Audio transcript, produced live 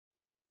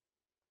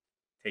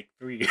Take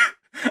 3.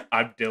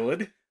 I'm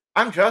Dylan.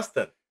 I'm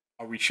Justin.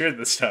 Are we sure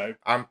this time?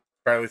 I'm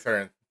fairly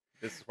certain.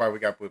 This is why we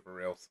got blooper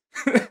reels.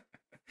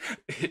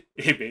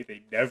 It may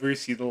they never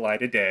see the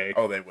light of day.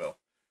 Oh, they will.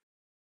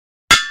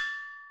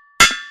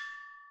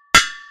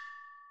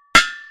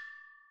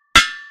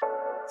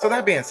 So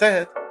that being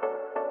said,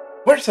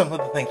 what are some of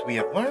the things we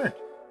have learned?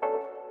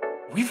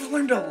 We've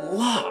learned a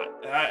lot.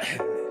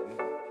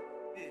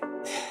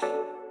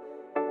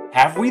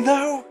 Have we,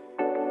 though?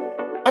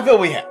 I feel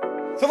we have.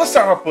 So let's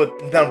start off with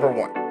number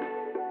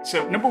 1.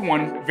 So, number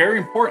 1, very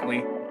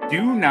importantly,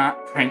 do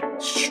not print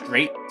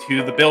straight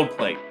to the build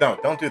plate. No,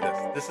 don't do this.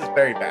 This is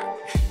very bad.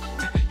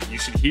 You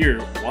should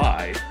hear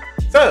why.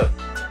 So,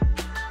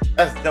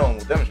 as Dylan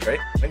will demonstrate,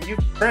 when you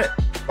print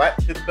flat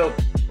to the build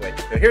plate,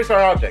 so here's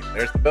our object.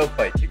 There's the build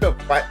plate. You go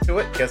flat to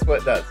it, guess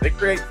what it does? It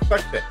creates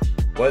suction.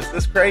 What does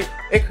this create?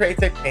 It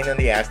creates a pain in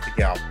the ass to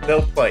get off the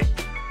build plate.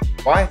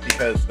 Why?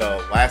 Because the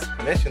last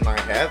commission I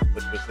had,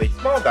 which was a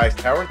small dice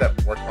tower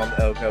that worked on the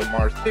Elegoo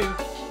Mars 2,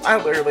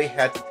 I literally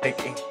had to take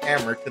a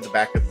hammer to the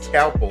back of the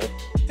scalpel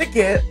to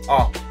get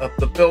off of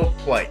the build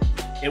plate.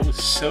 It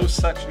was so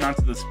suctioned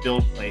onto this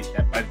build plate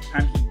that by the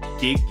time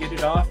he did get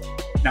it off,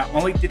 not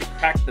only did it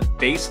crack the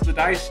base of the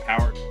dice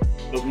tower,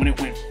 but when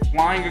it went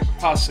flying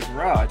across the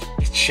garage,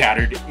 it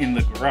shattered in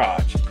the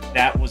garage.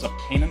 That was a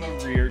pain in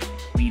the rear to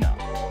clean up.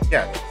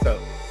 Yeah, so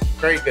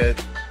very good.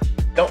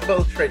 Don't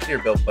go straight to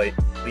your build plate.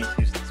 Please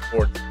use the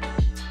supports.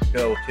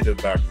 Go to the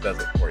box does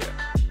it for you.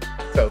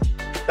 So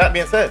that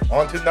being said,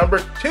 on to number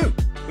 2.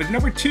 With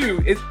number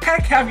 2, it's kind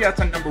of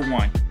caveats on number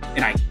 1,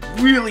 and I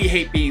really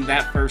hate being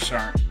that first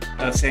arm,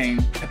 saying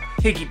to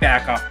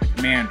piggyback off the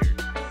commander.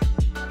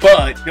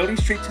 But building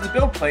straight to the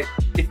build plate,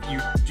 if you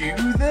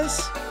do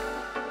this,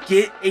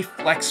 get a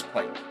flex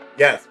plate.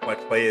 Yes,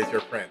 flex plate is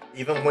your friend.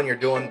 Even when you're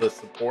doing the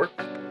support,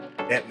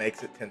 it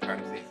makes it 10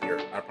 times easier.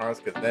 I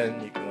promise, because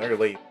then you can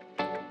literally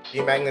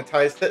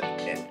demagnetize it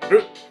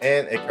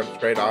and it comes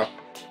straight off,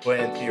 put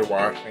it into your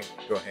wash and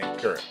go ahead and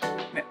cure it.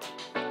 Now,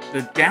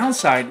 the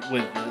downside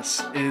with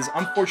this is,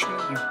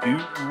 unfortunately, you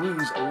do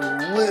lose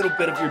a little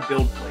bit of your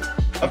build plate.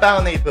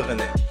 About 1/8 of an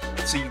inch.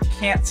 So you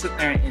can't sit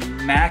there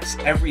and max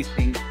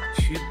everything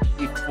to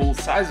the full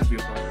size of your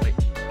build plate,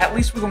 at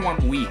least with the one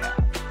we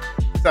have.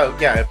 So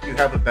yeah, if you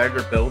have a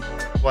better build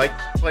plate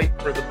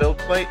for the build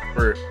plate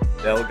for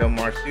the Elegoo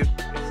Mars 2,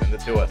 send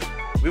it to us.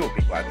 We will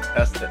be glad to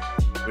test it.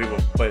 We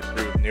will put it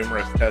through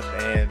numerous tests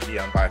and be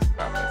unbiased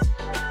about this.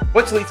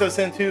 Which leads us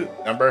into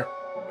number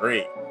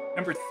 3.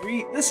 Number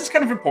 3, this is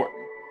kind of important,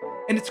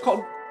 and it's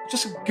called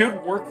just a good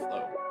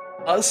workflow.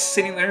 Us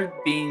sitting there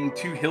being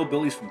 2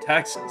 hillbillies from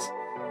Texas,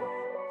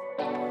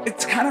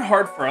 it's kind of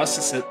hard for us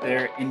to sit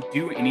there and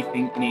do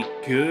anything in a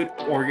good,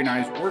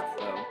 organized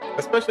workflow.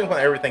 Especially when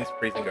everything's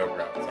freezing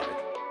over outside.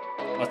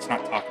 Let's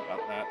not talk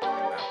about that.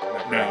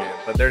 No. Again.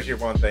 But there's your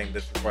one thing.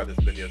 This is why this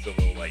video is a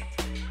little late.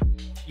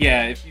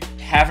 Yeah, if you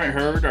haven't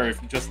heard, or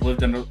if you just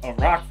lived under a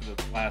rock for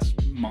the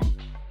last month,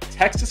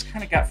 Texas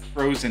kind of got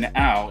frozen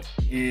out,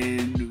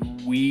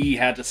 and we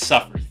had to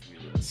suffer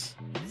through this.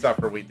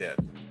 Suffer we did.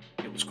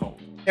 It was cold.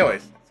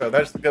 Anyways, so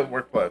that's the good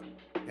workflow.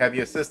 Have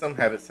your system,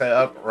 have it set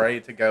up, ready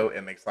to go.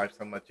 It makes life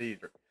so much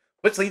easier.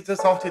 Which leads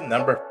us on to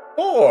number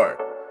 4,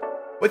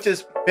 which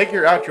is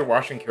figure out your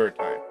wash and cure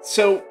time.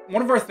 So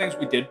one of our things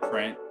we did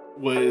print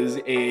was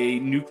a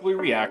nuclear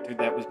reactor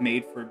that was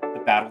made for the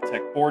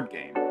Battletech board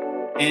game.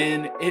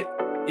 And it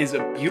is a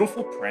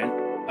beautiful print.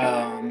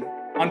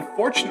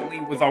 Unfortunately,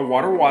 with our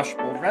water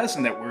washable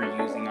resin that we're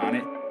using on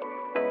it,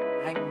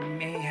 I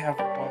may have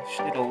washed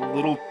it a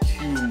little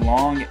too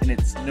long, and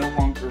it's no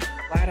longer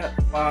flat at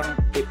the bottom.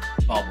 It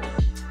bubbled.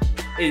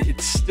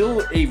 It's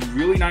still a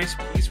really nice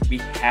piece. We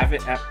have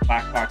it at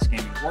Black Box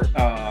Gaming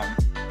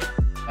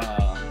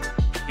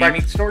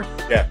gaming store.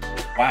 Yeah.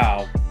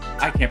 Wow.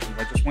 I can't believe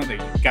I just went there.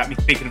 You got me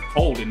thinking of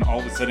cold, and all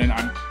of a sudden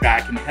I'm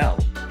back in hell.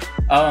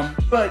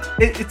 But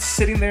it's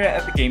sitting there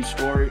at the game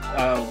store.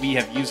 We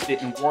have used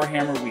it in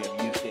Warhammer. We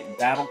have used it in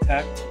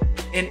Battletech.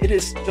 And it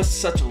is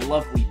just such a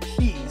lovely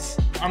piece.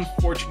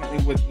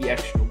 Unfortunately, with the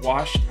extra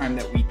wash time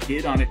that we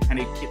did on it, kind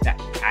of get that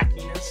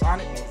tackiness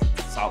on it, because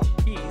it's a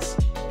solid piece,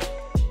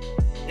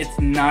 it's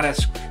not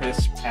as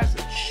crisp as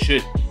it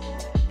should be.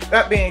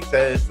 That being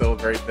said, it's still a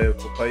very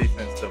beautiful place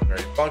and still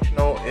very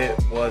functional. It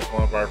was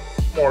one of our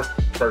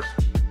first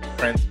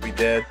prints we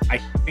did. I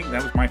think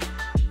that was my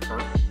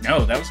first.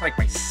 No, that was like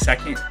my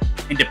second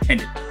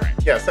independent print.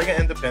 Yeah,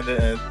 second independent,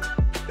 and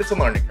it's a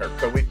learning curve,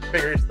 so we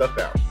figured stuff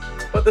out.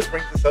 But this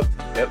brings us up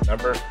to tip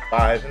number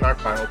 5 and our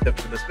final tip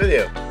for this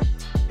video.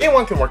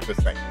 Anyone can work this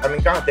thing. I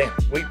mean, goddamn,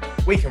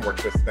 we can work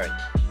this thing.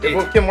 If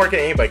we can work it,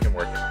 anybody can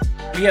work it.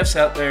 We have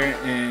sat there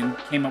and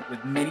came up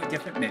with many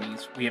different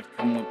minis. We have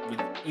come up with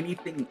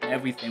anything and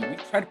everything. We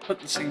try to put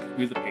this thing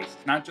through the paces,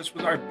 not just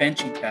with our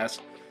benchy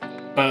test,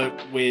 but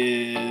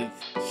with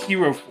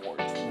Hero Forge,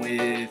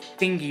 with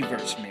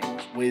Thingiverse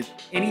minis, with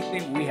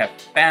anything we have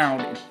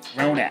found and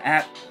thrown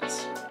at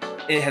this.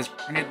 It has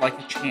printed like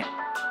a champ.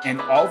 And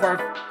all of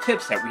our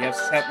tips that we have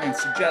set and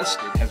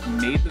suggested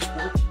have made this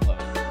workflow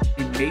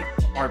and made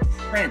our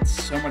prints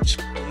so much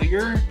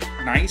clearer,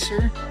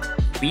 nicer,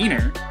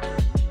 cleaner,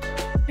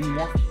 and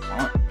more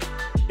fun.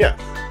 Yes.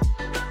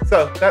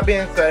 So, that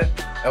being said,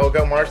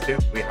 Elegoo Mars 2,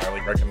 we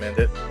highly recommend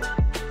it.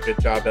 Good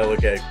job,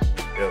 Elegoo.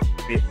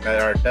 You've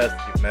met our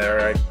tests, you've met our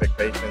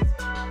expectations.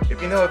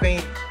 If you know of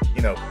any,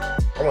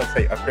 I won't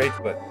say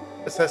upgrades, but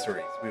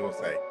accessories, we will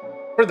say,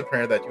 for the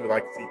printer that you would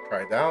like to see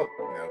tried out,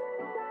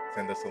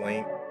 send us a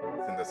link,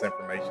 send us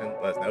information,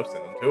 let us know,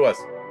 send them to us.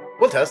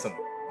 We'll test them.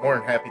 More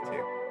than happy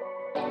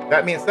to.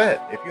 That being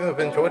said, if you have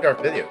enjoyed our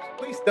videos,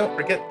 please don't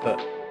forget to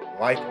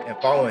like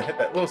and follow and hit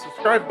that little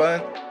subscribe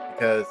button,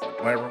 because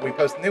whenever we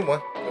post a new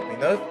one, you'll be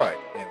notified.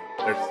 And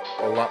there's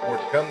a lot more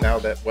to come now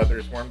that weather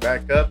is warmed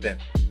back up and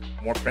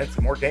more prints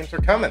and more games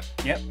are coming.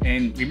 Yep,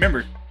 and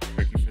remember,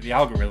 tricky for the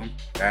algorithm.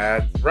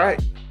 That's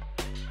right.